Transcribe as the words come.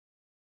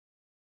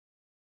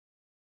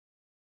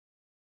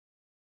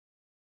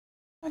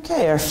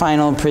Okay, our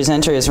final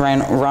presenter is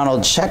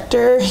Ronald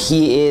Schechter.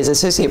 He is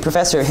Associate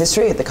Professor of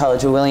History at the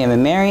College of William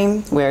and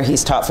Mary, where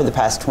he's taught for the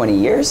past 20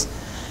 years.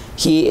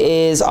 He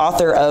is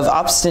author of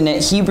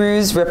Obstinate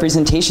Hebrews,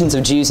 Representations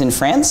of Jews in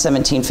France,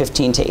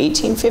 1715 to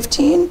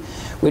 1815,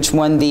 which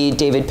won the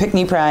David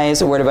Pickney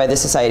Prize awarded by the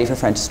Society for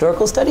French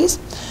Historical Studies,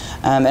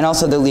 and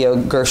also the Leo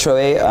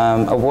Gershoy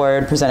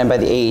Award presented by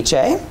the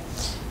AHA.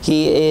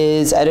 He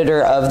is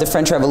editor of The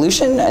French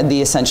Revolution,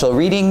 The Essential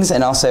Readings,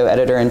 and also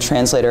editor and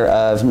translator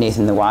of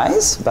Nathan the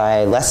Wise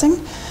by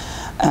Lessing.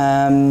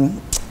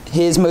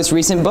 His most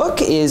recent book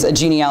is A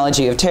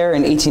Genealogy of Terror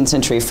in 18th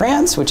Century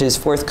France, which is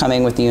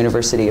forthcoming with the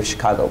University of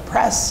Chicago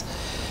Press.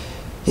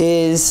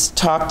 His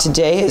talk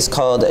today is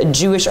called A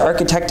Jewish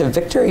Architect of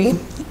Victory,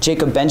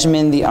 Jacob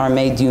Benjamin, the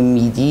Armée du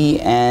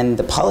Midi, and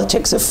the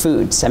Politics of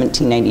Food,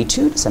 1792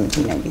 to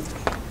 1793.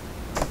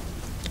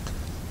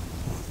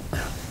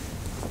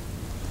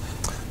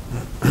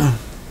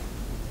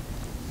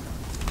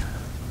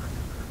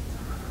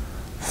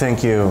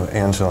 Thank you,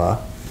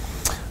 Angela.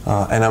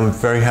 And I'm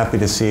very happy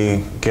to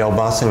see Gail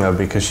Bossinger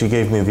because she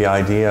gave me the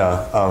idea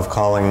of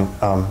calling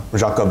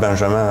Jacob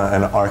Benjamin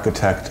an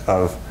architect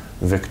of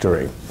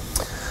victory.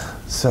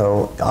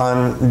 So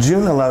on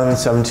June 11,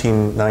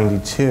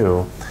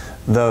 1792,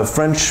 the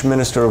French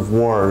Minister of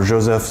War,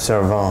 Joseph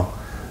Servan,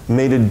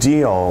 made a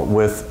deal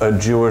with a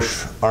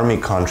Jewish army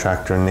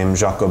contractor named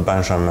Jacob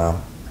Benjamin.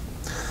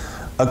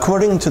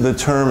 According to the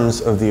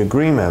terms of the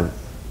agreement,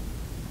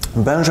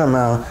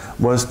 Benjamin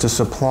was to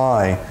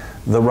supply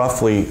the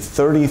roughly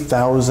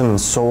 30,000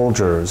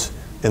 soldiers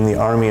in the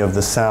Army of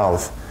the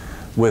South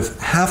with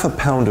half a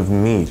pound of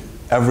meat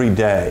every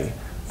day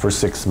for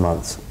 6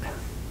 months.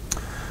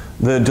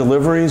 The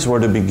deliveries were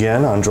to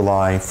begin on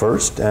July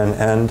 1st and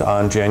end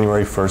on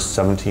January 1st,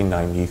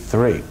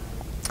 1793,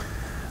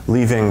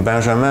 leaving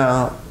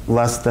Benjamin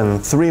less than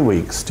 3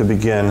 weeks to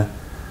begin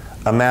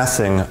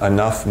amassing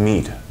enough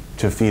meat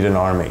to feed an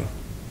army,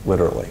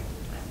 literally.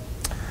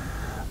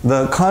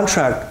 The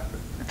contract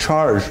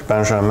charged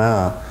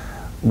Benjamin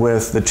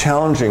with the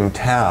challenging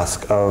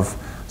task of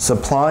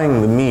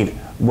supplying the meat,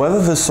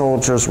 whether the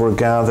soldiers were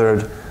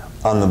gathered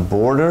on the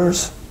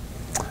borders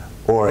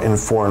or in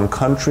foreign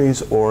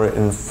countries or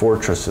in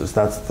fortresses.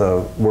 That's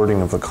the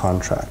wording of the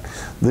contract.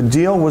 The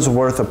deal was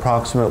worth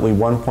approximately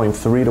 1.3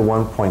 to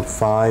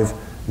 1.5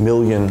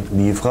 million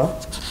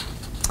livres,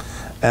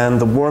 and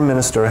the war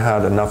minister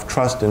had enough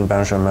trust in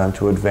Benjamin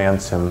to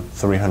advance him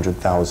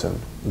 300,000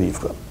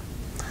 livres.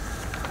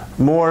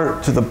 More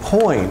to the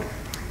point,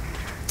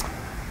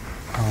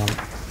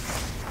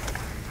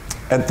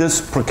 at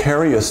this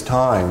precarious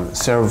time,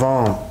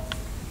 Servan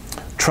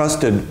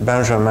trusted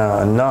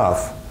Benjamin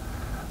enough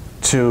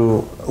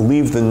to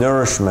leave the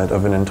nourishment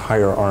of an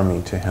entire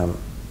army to him.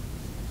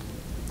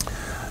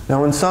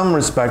 Now, in some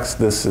respects,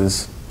 this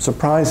is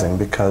surprising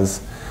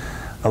because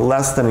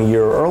less than a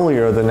year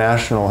earlier, the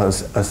National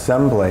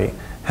Assembly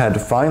had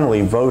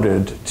finally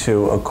voted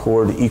to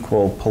accord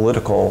equal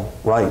political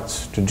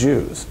rights to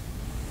Jews.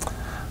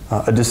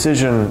 A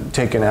decision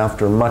taken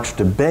after much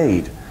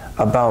debate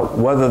about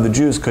whether the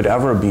Jews could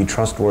ever be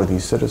trustworthy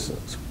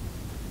citizens.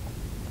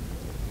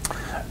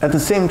 At the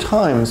same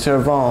time,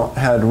 Servan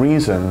had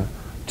reason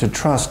to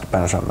trust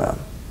Benjamin,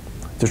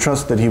 to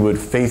trust that he would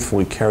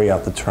faithfully carry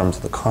out the terms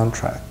of the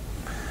contract.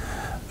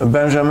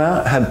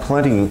 Benjamin had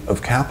plenty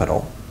of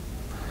capital.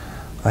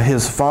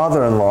 His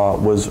father-in-law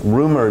was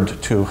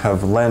rumored to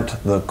have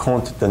lent the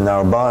Comte de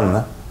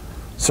Narbonne,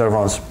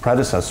 Servan's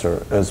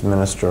predecessor as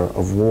Minister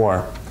of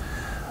War,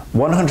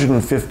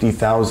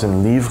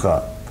 150,000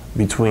 livres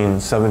between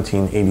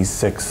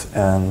 1786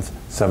 and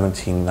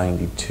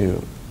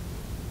 1792.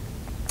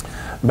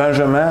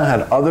 Benjamin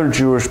had other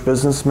Jewish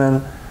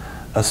businessmen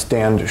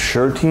stand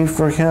surety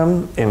for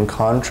him in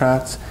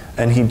contracts,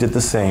 and he did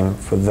the same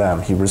for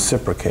them. He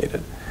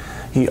reciprocated.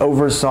 He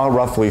oversaw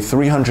roughly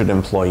 300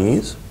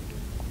 employees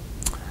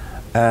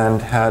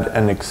and had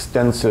an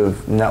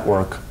extensive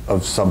network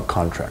of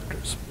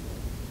subcontractors.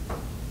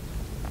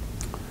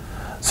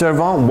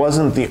 Servan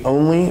wasn't the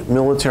only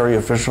military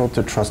official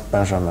to trust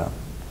Benjamin,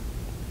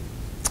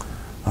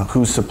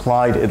 who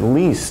supplied at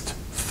least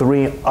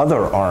 3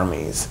 other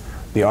armies: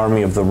 the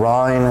Army of the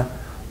Rhine,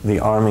 the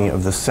Army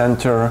of the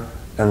Center,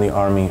 and the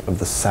Army of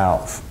the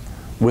South,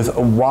 with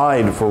a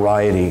wide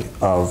variety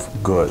of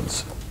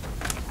goods.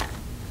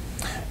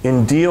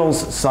 In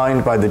deals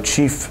signed by the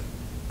Chief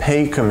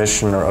Pay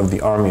Commissioner of the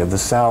Army of the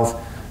South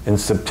in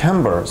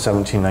September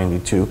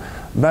 1792,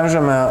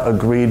 Benjamin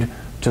agreed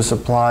to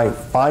supply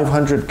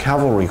 500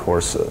 cavalry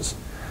horses,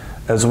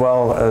 as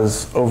well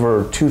as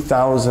over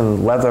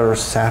 2,000 leather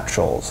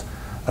satchels,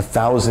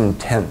 1,000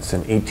 tents,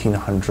 and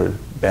 1,800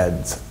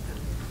 beds.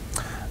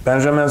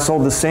 Benjamin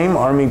sold the same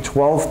army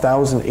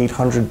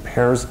 12,800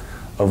 pairs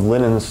of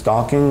linen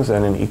stockings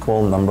and an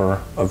equal number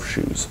of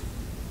shoes.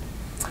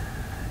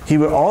 He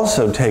would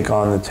also take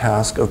on the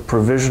task of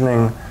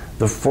provisioning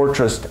the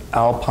fortressed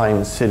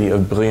Alpine city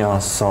of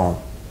Briançon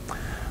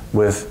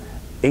with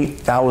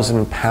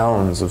 8,000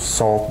 pounds of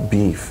salt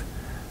beef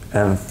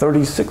and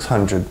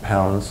 3,600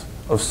 pounds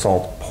of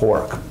salt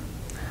pork.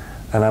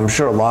 And I'm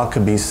sure a lot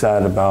could be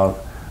said about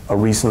a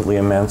recently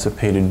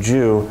emancipated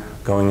Jew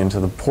going into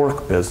the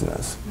pork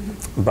business,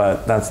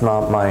 but that's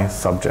not my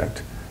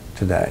subject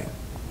today.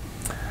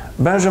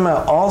 Benjamin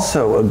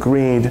also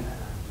agreed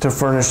to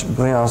furnish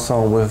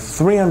Briançon with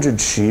 300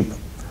 sheep,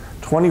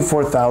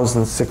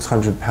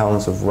 24,600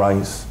 pounds of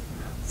rice,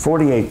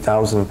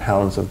 48,000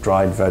 pounds of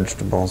dried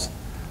vegetables,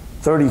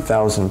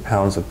 30,000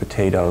 pounds of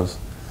potatoes,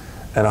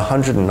 and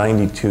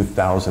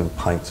 192,000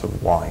 pints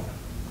of wine.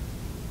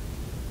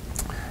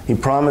 He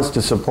promised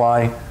to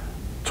supply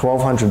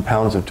 1,200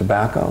 pounds of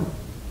tobacco,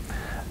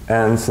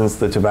 and since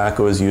the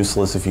tobacco is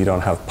useless if you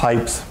don't have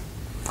pipes,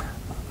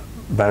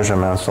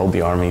 Benjamin sold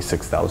the army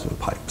 6,000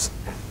 pipes.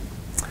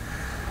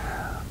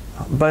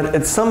 But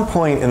at some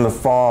point in the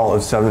fall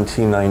of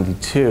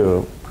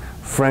 1792,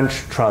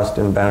 French trust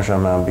in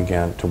Benjamin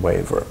began to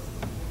waver.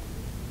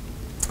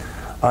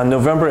 On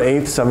November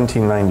 8,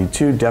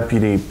 1792,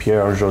 Deputy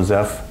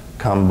Pierre-Joseph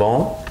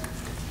Cambon,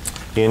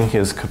 in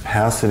his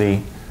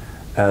capacity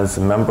as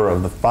a member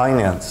of the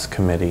Finance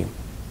Committee,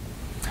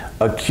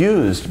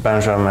 accused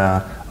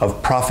Benjamin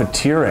of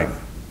profiteering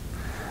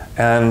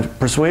and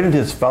persuaded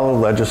his fellow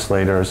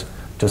legislators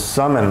to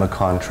summon the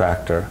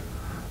contractor,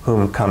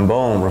 whom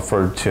Cambon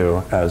referred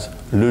to as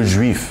Le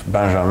Juif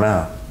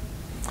Benjamin,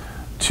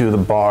 to the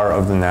bar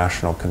of the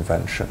National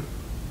Convention.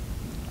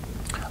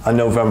 On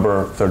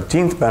November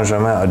 13th,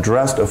 Benjamin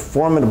addressed a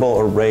formidable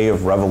array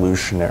of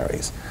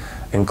revolutionaries,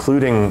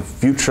 including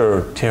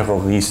future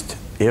terrorist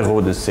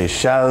Hérault de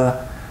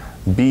Seychelles,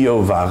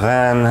 Billaud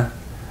Varenne,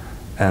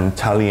 and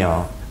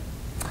Tallien,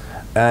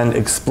 and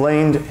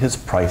explained his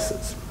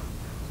prices.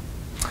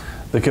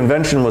 The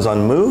convention was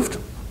unmoved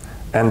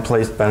and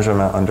placed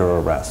Benjamin under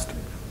arrest.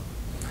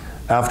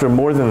 After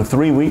more than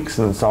 3 weeks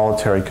in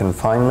solitary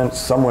confinement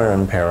somewhere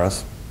in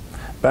Paris,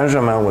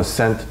 Benjamin was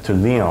sent to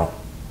Lyon,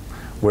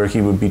 where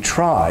he would be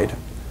tried,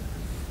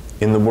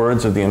 in the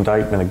words of the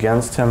indictment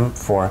against him,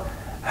 for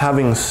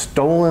having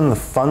stolen the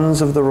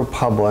funds of the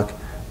Republic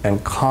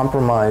and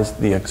compromised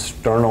the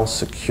external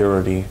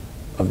security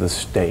of the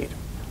state.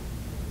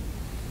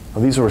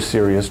 Now, these were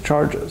serious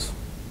charges,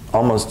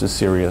 almost as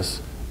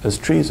serious as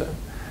treason.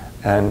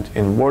 And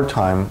in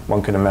wartime,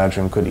 one can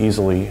imagine, could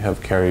easily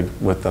have carried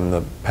with them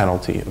the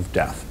penalty of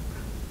death.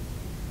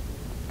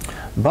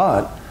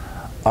 But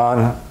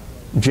on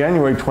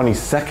January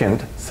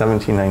 22nd,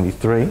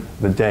 1793,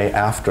 the day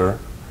after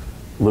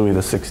Louis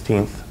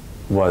XVI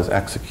was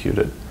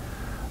executed,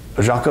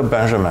 Jacob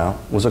Benjamin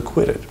was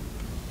acquitted.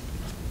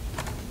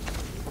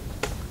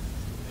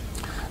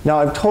 Now,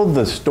 I've told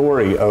the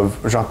story of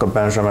Jacob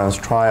Benjamin's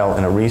trial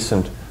in a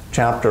recent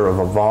chapter of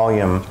a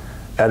volume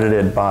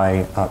edited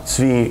by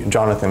Tzvi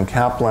Jonathan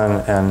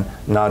Kaplan and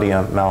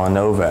Nadia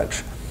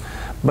Malinovich.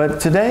 But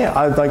today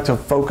I'd like to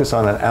focus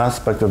on an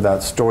aspect of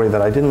that story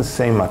that I didn't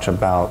say much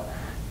about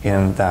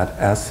in that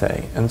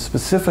essay. And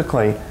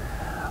specifically,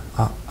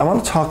 I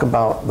want to talk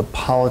about the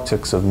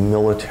politics of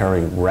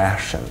military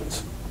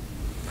rations,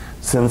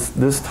 since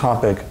this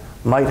topic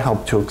might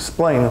help to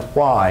explain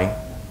why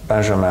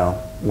Benjamin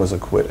was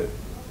acquitted.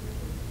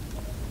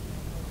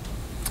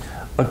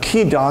 A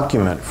key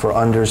document for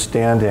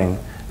understanding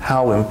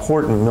how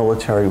important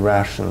military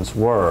rations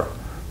were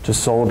to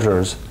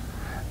soldiers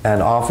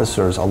and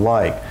officers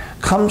alike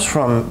comes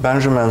from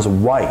Benjamin's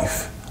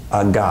wife,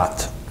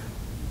 Agathe.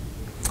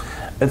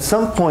 At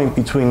some point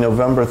between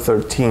November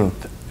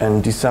 13th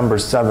and December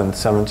 7th,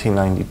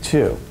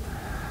 1792,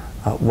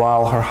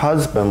 while her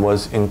husband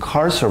was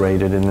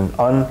incarcerated in an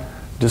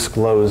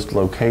undisclosed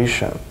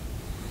location,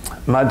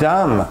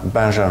 Madame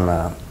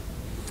Benjamin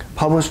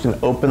published an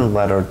open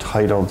letter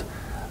titled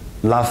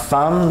La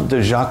femme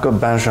de Jacob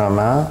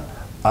Benjamin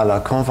à la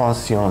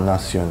Convention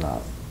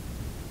nationale.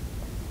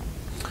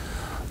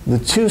 The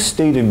two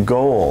stated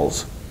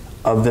goals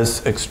of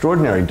this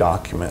extraordinary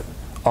document,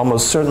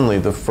 almost certainly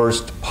the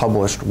first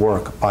published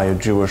work by a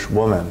Jewish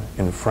woman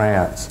in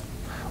France,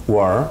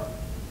 were,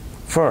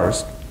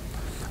 first,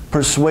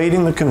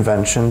 persuading the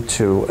convention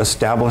to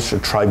establish a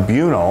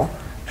tribunal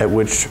at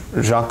which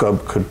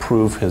Jacob could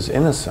prove his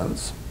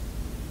innocence,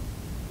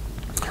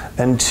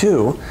 and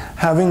two,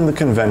 having the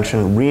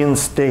convention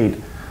reinstate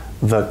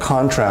the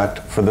contract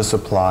for the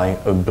supply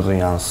of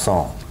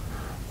Briançon,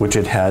 which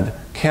it had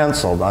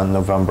canceled on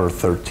November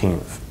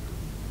 13th.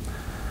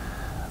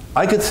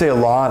 I could say a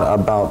lot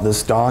about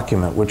this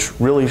document, which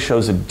really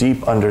shows a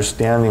deep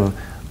understanding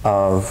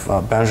of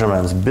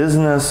Benjamin's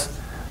business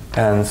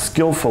and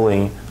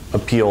skillfully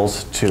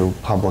appeals to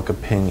public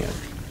opinion.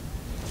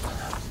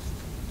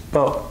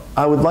 But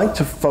I would like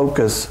to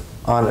focus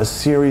on a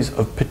series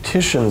of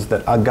petitions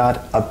that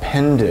Agathe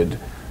appended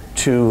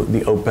to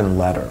the open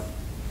letter.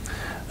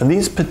 And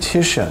these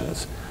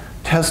petitions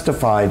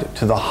testified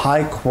to the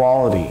high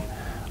quality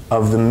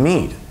of the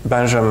meat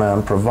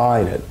Benjamin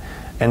provided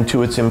and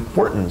to its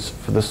importance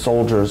for the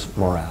soldiers'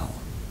 morale.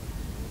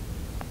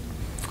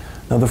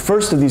 Now, the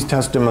first of these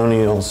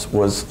testimonials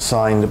was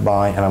signed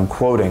by, and I'm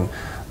quoting,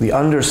 the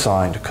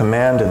undersigned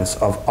commandants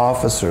of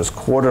officers,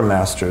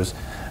 quartermasters,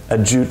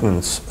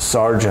 adjutants,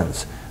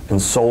 sergeants,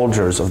 and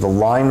soldiers of the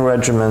line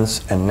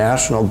regiments and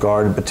National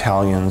Guard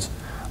battalions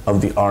of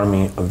the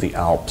Army of the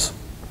Alps.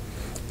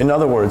 In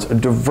other words, a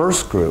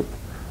diverse group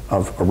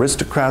of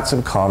aristocrats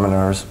and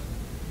commoners,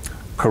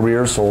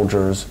 career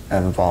soldiers,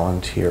 and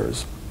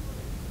volunteers.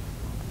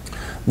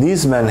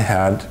 These men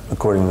had,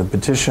 according to the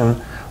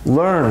petition,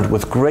 learned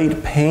with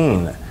great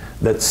pain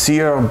that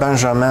Sire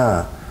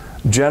Benjamin,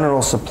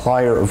 general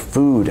supplier of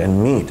food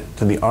and meat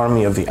to the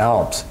Army of the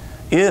Alps,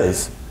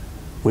 is,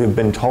 we have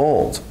been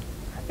told,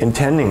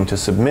 intending to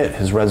submit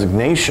his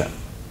resignation,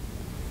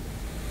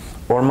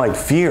 or might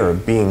fear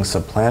being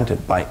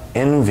supplanted by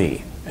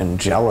envy and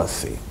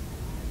jealousy.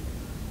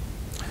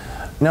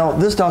 Now,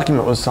 this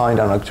document was signed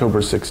on October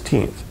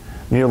 16th,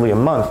 nearly a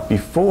month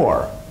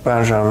before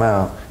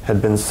Benjamin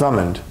had been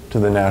summoned to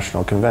the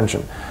National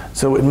Convention,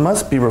 so it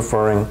must be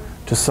referring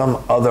to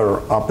some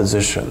other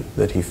opposition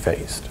that he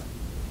faced.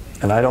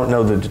 And I don't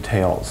know the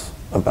details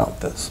about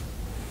this.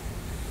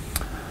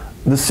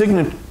 The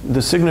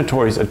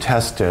signatories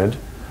attested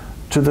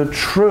to the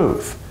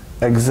truth,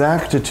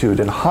 exactitude,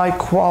 and high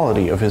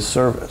quality of his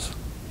service,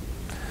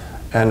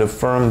 and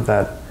affirmed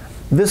that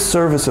this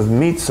service of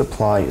meat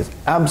supply is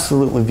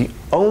absolutely the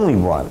only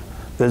one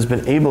that has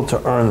been able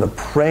to earn the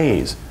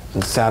praise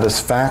and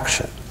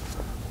satisfaction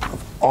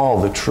of all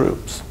the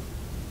troops.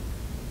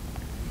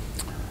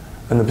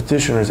 And the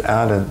petitioners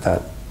added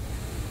that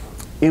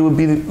it would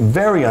be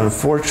very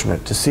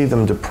unfortunate to see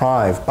them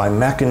deprived by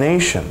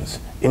machinations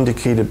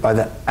indicated by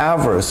the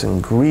avarice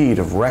and greed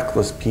of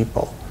reckless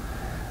people,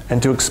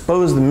 and to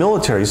expose the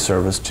military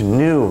service to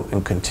new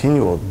and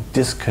continual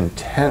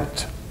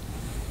discontent,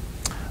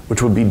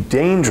 which would be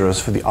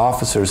dangerous for the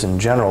officers in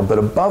general, but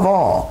above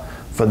all,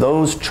 for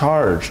those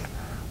charged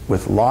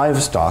with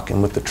livestock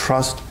and with the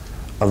trust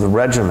of the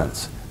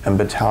regiments and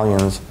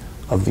battalions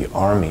of the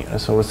army. And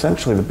so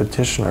essentially the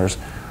petitioners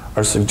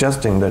are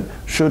suggesting that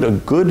should a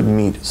good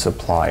meat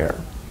supplier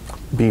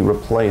be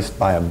replaced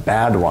by a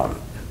bad one,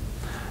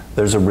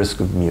 there's a risk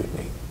of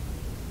mutiny.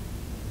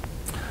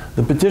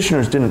 The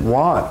petitioners didn't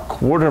want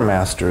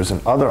quartermasters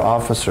and other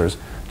officers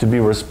to be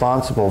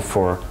responsible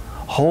for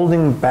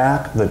holding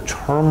back the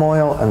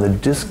turmoil and the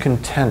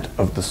discontent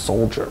of the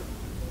soldier.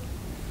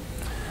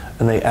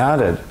 And they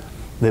added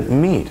that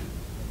meat,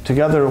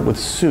 together with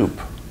soup,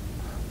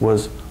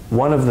 was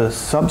one of the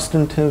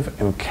substantive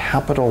and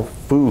capital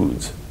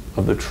foods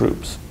of the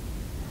troops.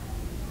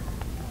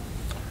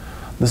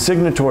 The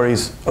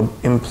signatories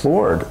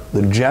implored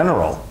the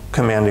general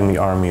commanding the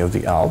Army of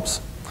the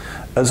Alps,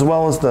 as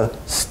well as the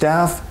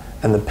staff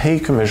and the pay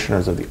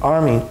commissioners of the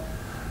army,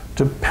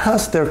 to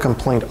pass their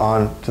complaint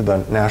on to the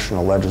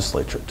national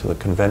legislature, to the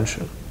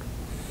convention,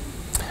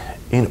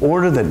 in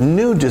order that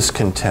new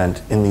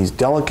discontent in these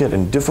delicate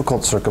and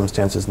difficult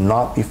circumstances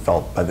not be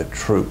felt by the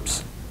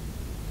troops.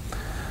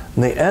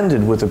 And they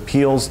ended with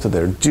appeals to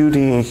their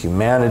duty,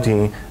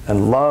 humanity,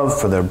 and love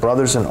for their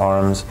brothers in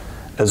arms,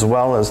 as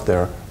well as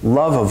their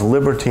love of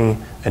liberty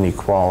and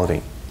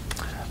equality.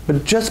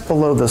 But just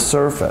below the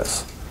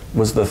surface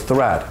was the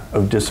threat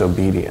of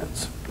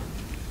disobedience.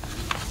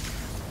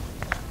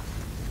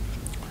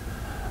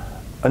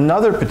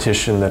 Another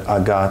petition that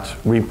Agathe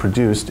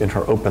reproduced in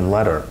her open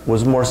letter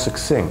was more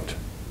succinct.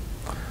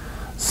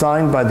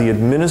 Signed by the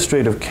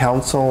Administrative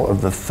Council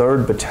of the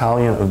 3rd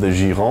Battalion of the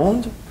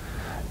Gironde,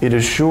 it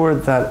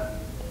assured that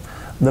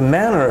the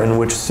manner in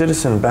which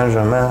Citizen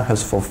Benjamin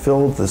has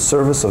fulfilled the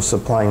service of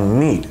supplying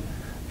meat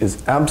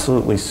is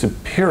absolutely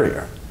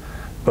superior,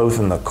 both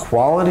in the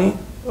quality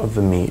of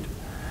the meat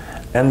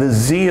and the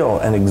zeal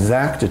and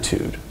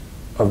exactitude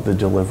of the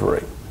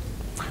delivery,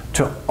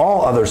 to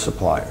all other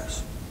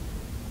suppliers.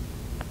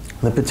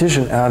 The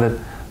petition added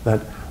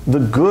that the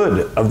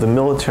good of the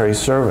military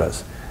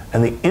service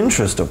and the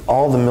interest of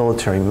all the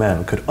military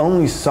men could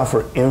only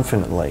suffer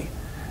infinitely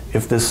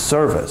if this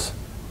service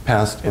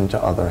passed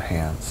into other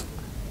hands.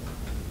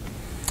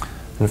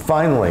 And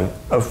finally,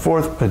 a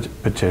 4th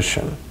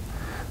petition,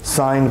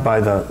 signed by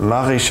the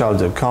Maréchal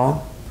de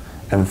Camp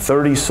and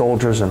 30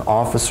 soldiers and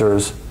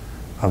officers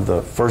of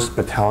the 1st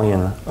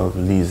Battalion of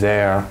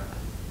l'Isère,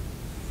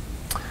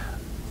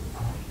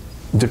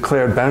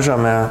 declared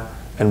Benjamin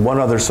and one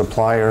other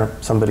supplier,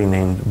 somebody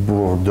named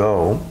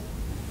Bourdeau,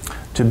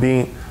 to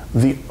be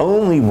the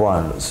only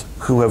ones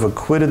who have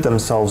acquitted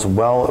themselves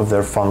well of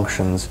their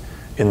functions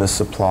in the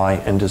supply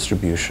and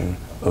distribution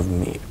of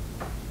meat.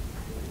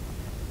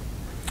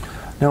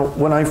 Now,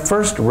 when I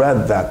first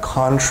read that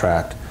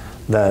contract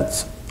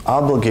that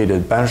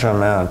obligated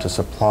Benjamin to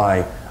supply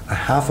a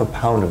 ½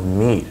 pound of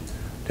meat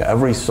to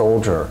every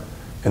soldier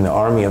in the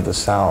Army of the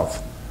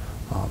South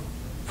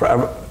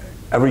for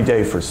every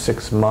day for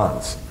 6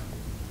 months,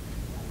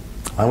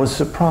 I was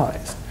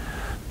surprised,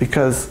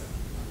 because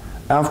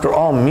after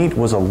all, meat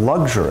was a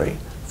luxury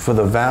for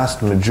the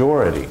vast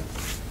majority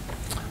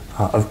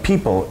of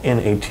people in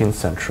 18th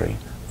century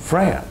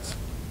France.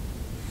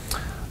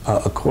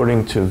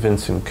 According to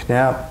Vincent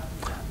Knapp,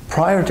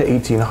 prior to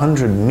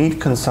 1800, meat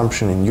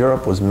consumption in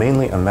Europe was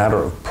mainly a matter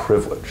of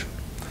privilege.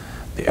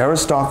 The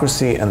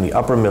aristocracy and the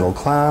upper middle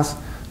class,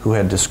 who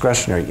had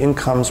discretionary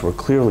incomes, were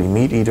clearly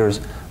meat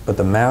eaters, but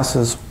the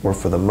masses were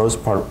for the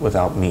most part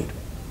without meat.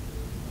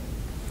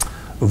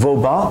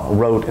 Vauban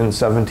wrote in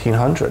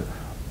 1700,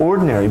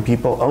 ordinary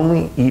people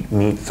only eat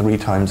meat 3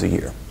 times a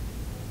year.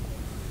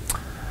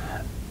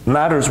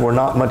 Matters were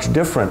not much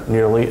different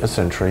nearly a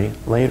century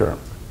later,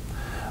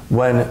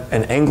 when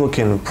an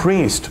Anglican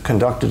priest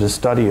conducted a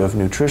study of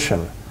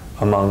nutrition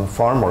among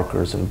farm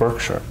workers in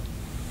Berkshire.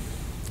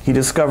 He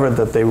discovered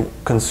that they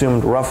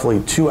consumed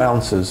roughly 2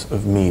 ounces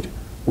of meat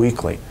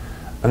weekly,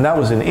 and that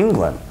was in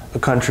England, a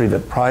country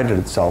that prided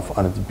itself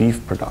on its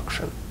beef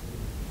production.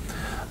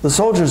 The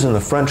soldiers in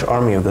the French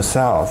army of the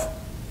South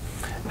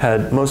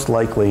had most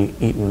likely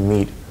eaten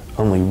meat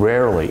only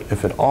rarely,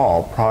 if at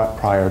all,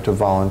 prior to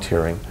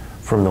volunteering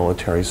for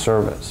military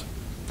service.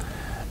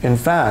 In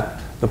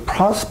fact, the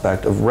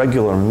prospect of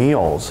regular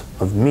meals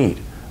of meat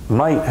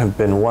might have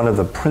been one of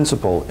the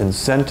principal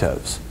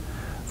incentives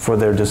for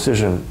their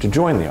decision to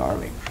join the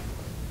army.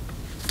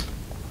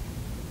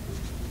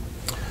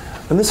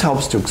 And this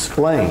helps to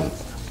explain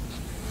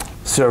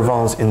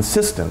Servan's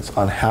insistence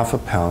on half a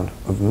pound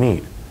of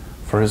meat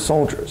for his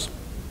soldiers.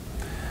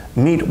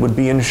 Meat would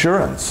be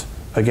insurance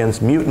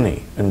against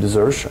mutiny and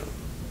desertion.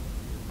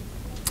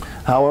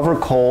 However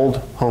cold,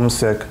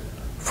 homesick,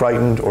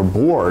 frightened, or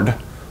bored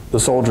the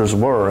soldiers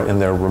were in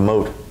their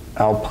remote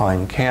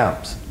alpine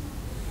camps,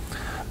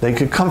 they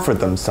could comfort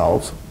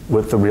themselves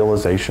with the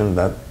realization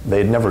that they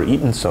had never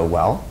eaten so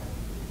well.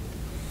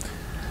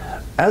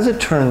 As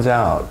it turns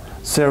out,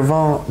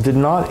 Servan did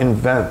not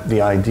invent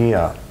the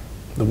idea,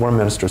 the War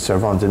Minister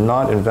Servan did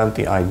not invent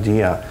the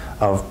idea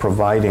of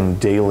providing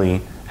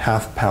daily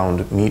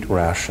half-pound meat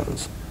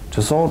rations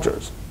to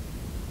soldiers.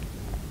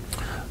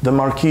 The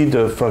Marquis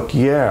de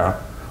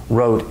Feuquières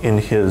wrote in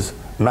his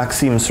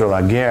Maxime sur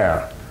la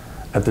guerre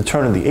at the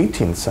turn of the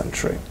 18th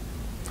century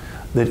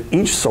that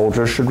each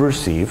soldier should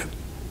receive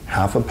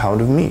half a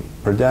pound of meat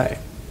per day.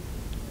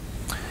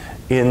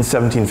 In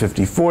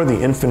 1754,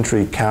 the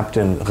infantry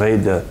captain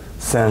Ré de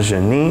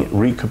Saint-Genis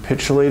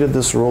recapitulated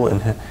this rule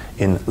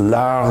in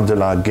L'Art de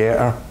la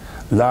guerre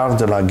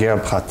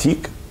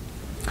pratique,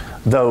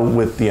 though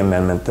with the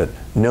amendment that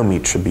no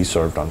meat should be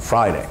served on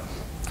Friday,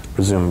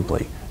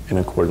 presumably in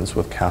accordance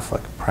with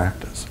Catholic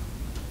practice.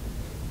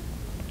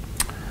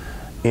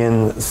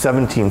 In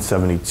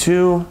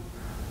 1772,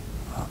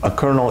 a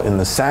colonel in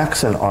the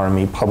Saxon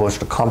army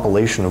published a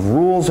compilation of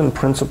rules and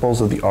principles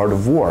of the art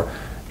of war,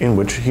 in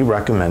which he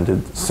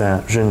recommended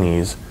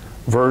Saint-Genis'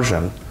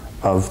 version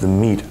of the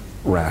meat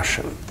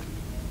ration.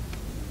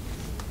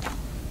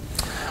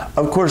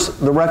 Of course,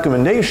 the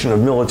recommendation of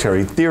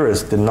military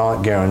theorists did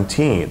not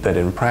guarantee that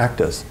in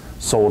practice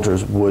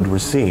soldiers would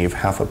receive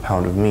half a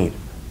pound of meat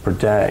per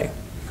day.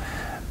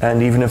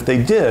 And even if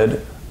they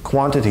did,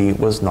 quantity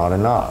was not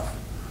enough.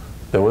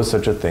 There was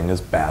such a thing as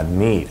bad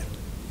meat.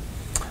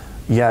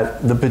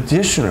 Yet the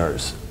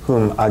petitioners,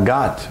 whom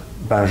Agathe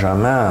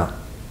Benjamin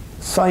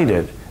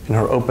cited in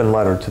her open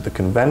letter to the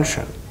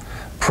convention,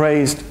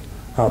 praised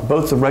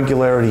both the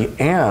regularity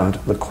and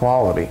the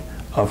quality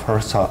of her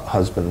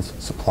husband's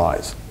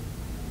supplies.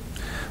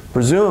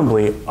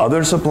 Presumably,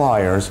 other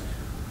suppliers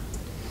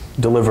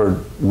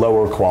delivered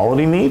lower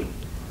quality meat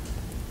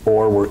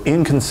or were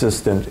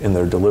inconsistent in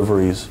their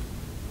deliveries,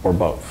 or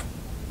both.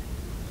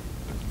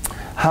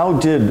 How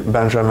did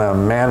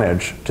Benjamin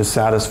manage to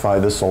satisfy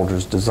the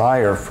soldiers'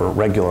 desire for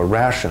regular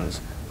rations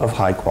of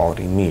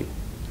high-quality meat?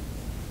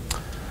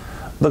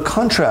 The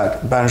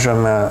contract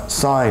Benjamin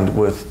signed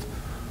with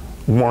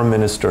War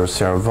Minister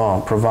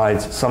Servan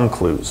provides some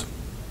clues.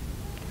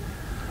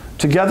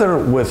 Together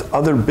with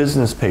other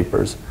business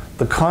papers,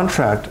 the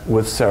contract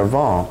with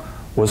Servan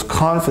was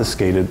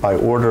confiscated by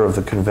order of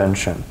the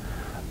convention,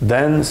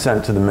 then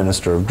sent to the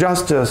Minister of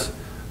Justice,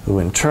 who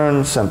in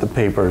turn sent the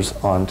papers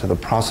on to the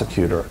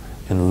prosecutor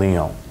in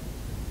Lyon.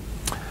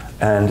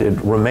 And it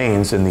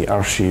remains in the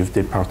Archives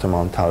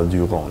départementales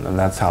du Rhône, and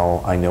that's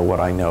how I know what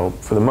I know,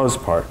 for the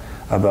most part,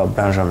 about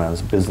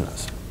Benjamin's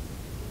business.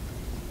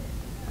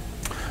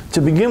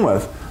 To begin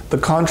with, the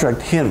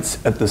contract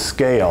hints at the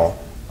scale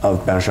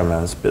of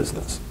Benjamin's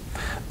business.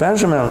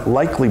 Benjamin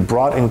likely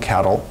brought in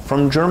cattle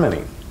from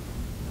Germany,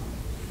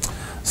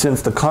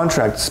 since the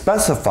contract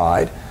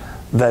specified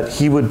that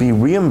he would be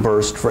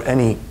reimbursed for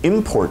any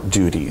import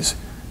duties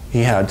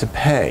he had to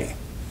pay,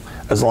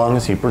 as long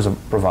as he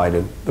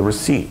provided the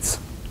receipts.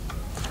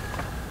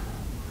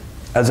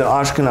 As an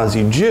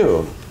Ashkenazi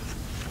Jew,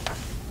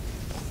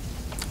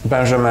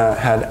 Benjamin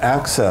had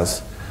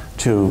access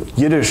to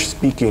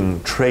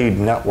Yiddish-speaking trade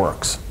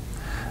networks,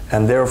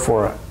 and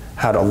therefore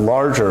had a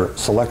larger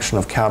selection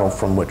of cattle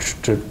from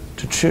which to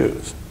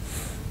choose.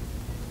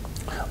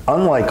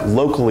 Unlike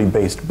locally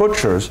based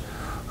butchers,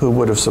 who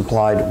would have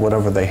supplied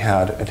whatever they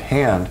had at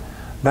hand,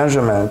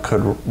 Benjamin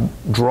could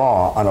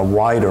draw on a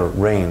wider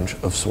range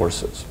of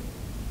sources.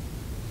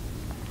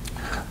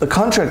 The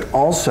contract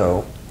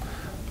also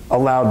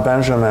allowed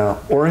Benjamin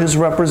or his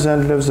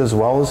representatives, as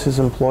well as his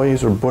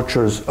employees or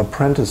butchers'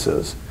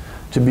 apprentices,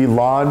 to be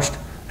lodged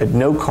at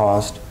no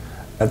cost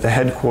at the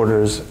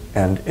headquarters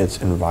and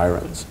its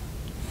environs.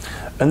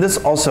 And this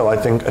also, I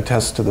think,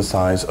 attests to the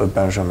size of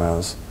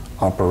Benjamin's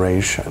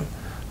operation.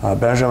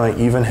 Benjamin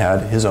even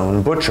had his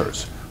own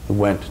butchers who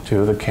went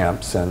to the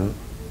camps and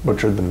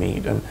butchered the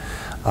meat and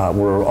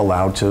were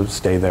allowed to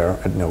stay there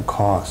at no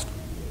cost.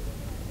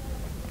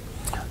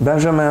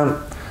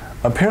 Benjamin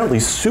apparently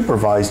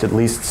supervised at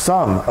least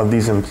some of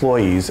these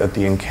employees at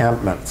the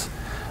encampments.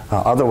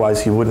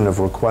 Otherwise, he wouldn't have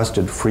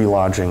requested free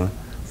lodging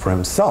for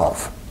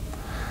himself.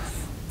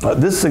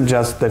 This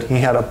suggests that he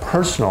had a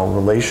personal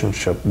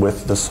relationship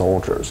with the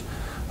soldiers,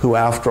 who,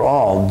 after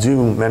all,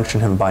 do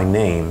mention him by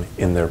name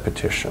in their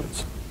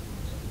petitions.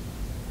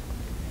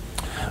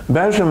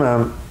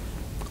 Benjamin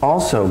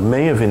also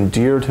may have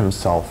endeared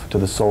himself to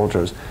the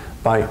soldiers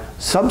by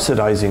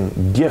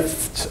subsidizing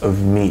gifts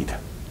of meat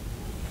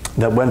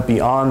that went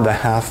beyond the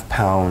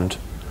half-pound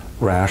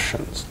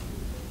rations.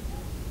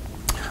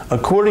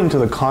 According to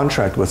the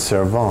contract with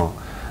Salon,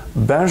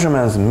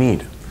 Benjamin's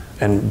meat,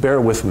 and bear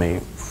with me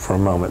for a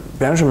moment,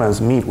 Benjamin's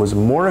meat was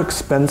more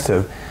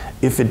expensive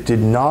if it did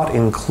not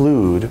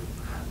include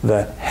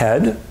the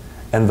head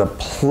and the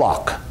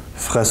pluck,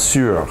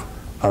 fraissure,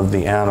 of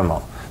the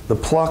animal. The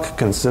pluck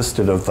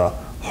consisted of the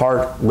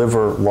heart,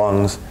 liver,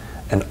 lungs,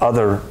 and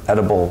other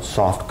edible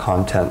soft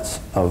contents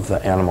of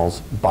the animal's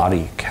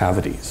body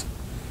cavities.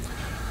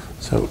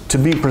 So to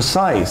be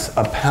precise,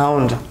 a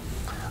pound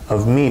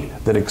of meat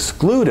that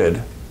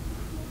excluded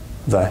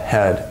the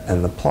head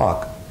and the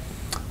pluck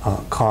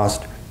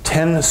cost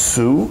 10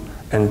 sous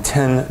and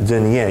 10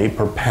 deniers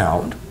per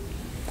pound,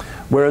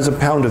 whereas a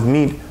pound of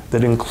meat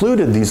that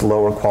included these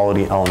lower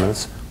quality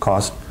elements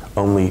cost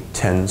only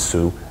 10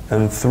 sous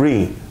and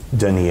 3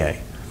 deniers,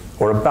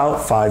 or about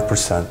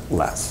 5%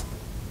 less.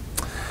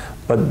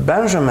 But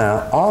Benjamin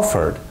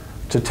offered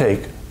to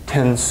take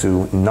 10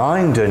 sous,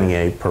 9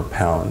 deniers per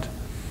pound,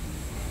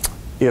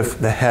 if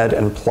the head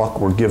and pluck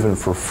were given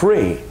for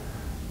free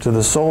to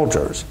the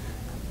soldiers,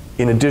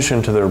 in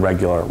addition to their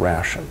regular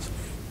rations.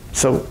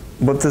 So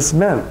what this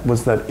meant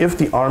was that if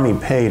the army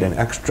paid an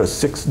extra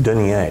 6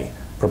 deniers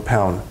per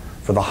pound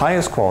for the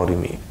highest quality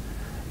meat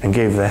and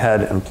gave the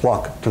head and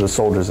pluck to the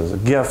soldiers as a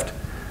gift,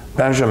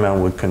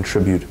 Benjamin would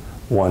contribute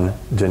 1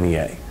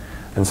 denier.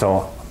 And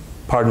so,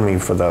 pardon me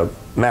for the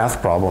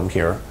math problem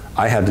here,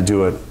 I had to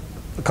do it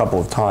a couple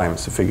of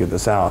times to figure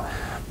this out.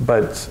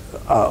 But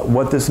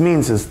what this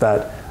means is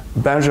that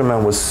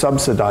Benjamin was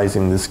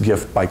subsidizing this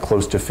gift by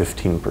close to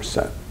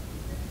 15%.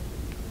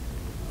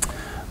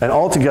 And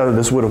altogether,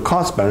 this would have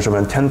cost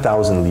Benjamin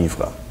 10,000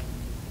 livres.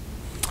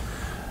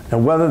 Now,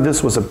 whether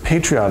this was a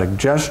patriotic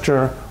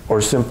gesture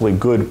or simply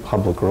good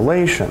public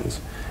relations,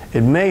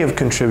 it may have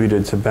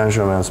contributed to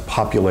Benjamin's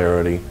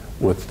popularity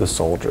with the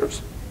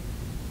soldiers.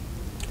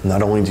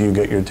 Not only do you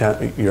get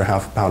your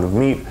half pound of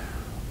meat,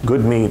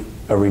 good meat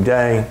every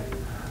day,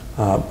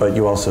 but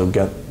you also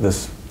get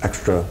this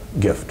extra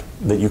gift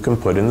that you can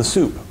put in the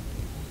soup,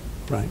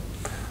 right?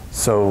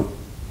 So,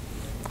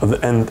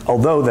 and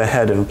although the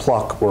head and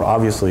pluck were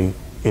obviously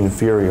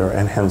inferior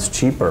and hence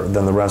cheaper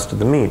than the rest of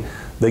the meat,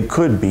 they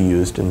could be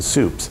used in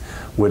soups,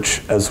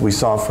 which, as we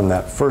saw from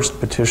that first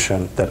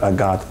petition that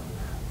Agathe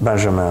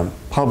Benjamin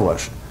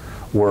published,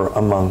 were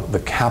among the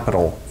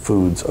capital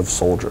foods of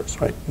soldiers,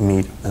 right?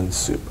 Meat and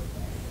soup.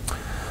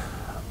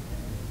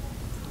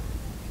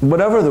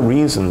 Whatever the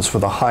reasons for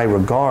the high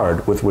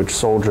regard with which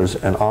soldiers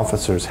and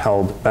officers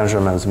held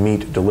Benjamin's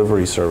meat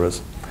delivery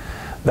service,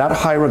 that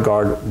high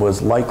regard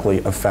was likely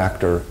a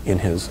factor in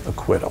his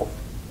acquittal.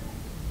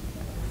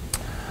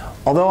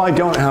 Although I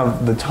don't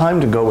have the time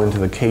to go into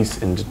the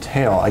case in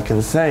detail, I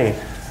can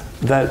say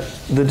that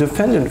the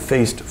defendant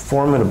faced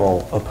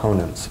formidable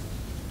opponents.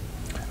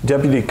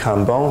 Deputy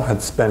Cambon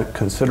had spent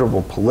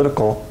considerable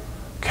political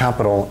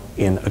capital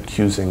in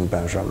accusing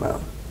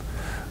Benjamin,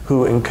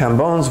 who in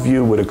Cambon's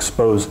view would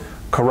expose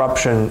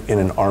corruption in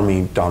an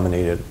army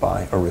dominated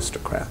by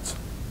aristocrats.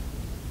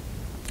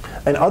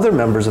 And other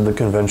members of the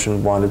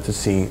convention wanted to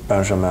see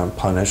Benjamin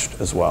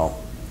punished as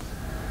well.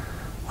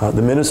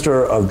 The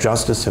Minister of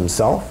Justice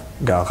himself,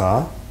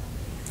 Garat,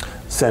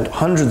 sent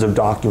hundreds of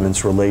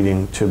documents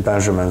relating to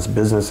Benjamin's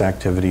business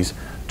activities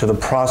to the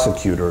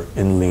prosecutor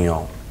in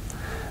Lyon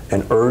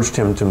and urged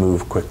him to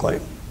move quickly.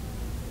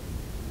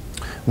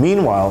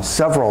 Meanwhile,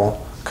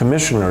 several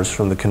commissioners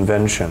from the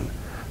convention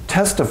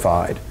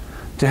testified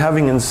to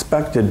having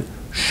inspected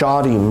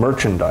shoddy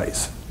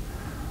merchandise.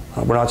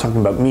 We're not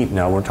talking about meat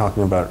now, we're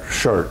talking about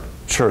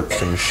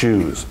shirts and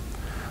shoes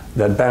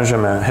that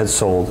Benjamin had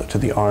sold to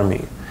the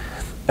army.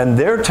 And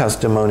their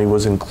testimony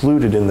was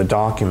included in the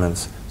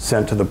documents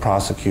sent to the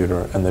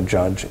prosecutor and the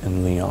judge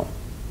in Lyon.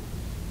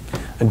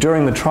 And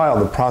during the trial,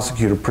 the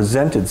prosecutor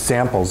presented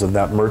samples of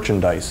that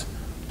merchandise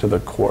to the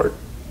court.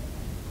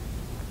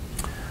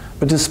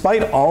 But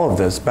despite all of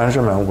this,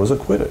 Benjamin was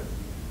acquitted.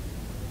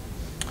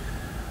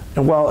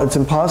 And while it's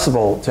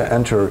impossible to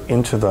enter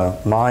into the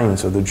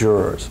minds of the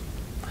jurors,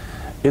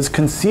 it's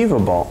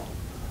conceivable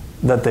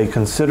that they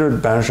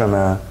considered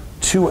Benjamin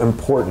too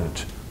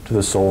important to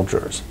the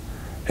soldiers,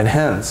 and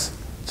hence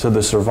to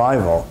the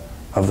survival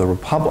of the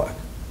Republic,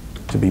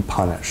 to be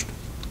punished.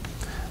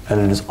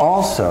 And it is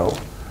also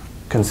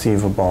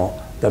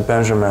conceivable that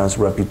Benjamin's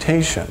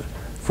reputation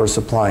for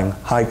supplying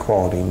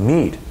high-quality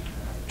meat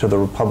to the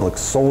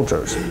Republic's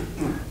soldiers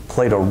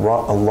played a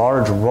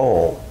large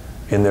role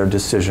in their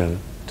decision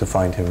to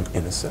find him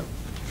innocent.